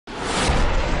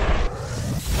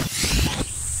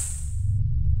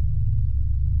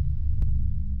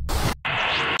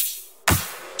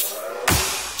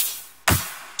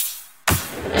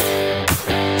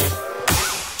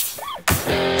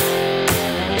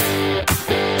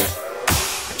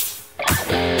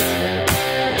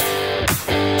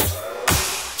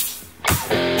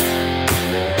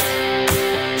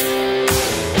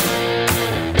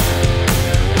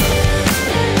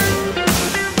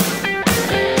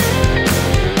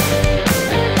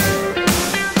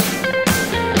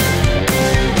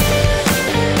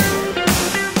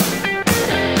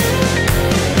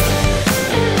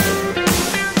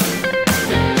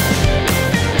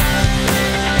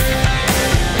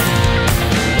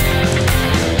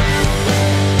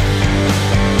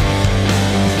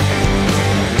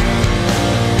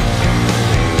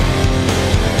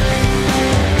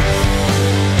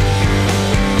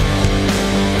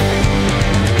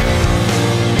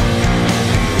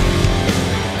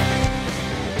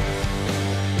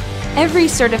Every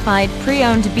certified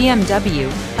pre-owned BMW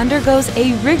undergoes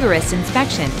a rigorous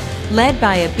inspection led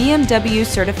by a BMW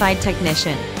certified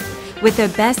technician. With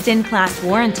a best-in-class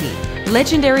warranty,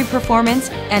 legendary performance,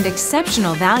 and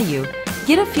exceptional value,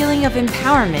 get a feeling of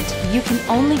empowerment you can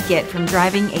only get from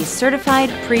driving a certified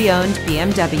pre-owned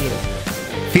BMW.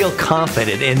 Feel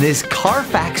confident in this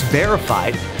Carfax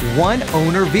verified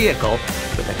one-owner vehicle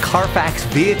with a Carfax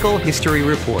Vehicle History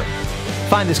Report.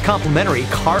 Find this complimentary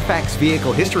Carfax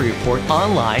Vehicle History Report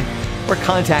online or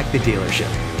contact the dealership.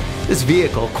 This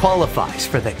vehicle qualifies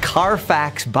for the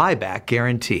Carfax Buyback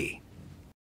Guarantee.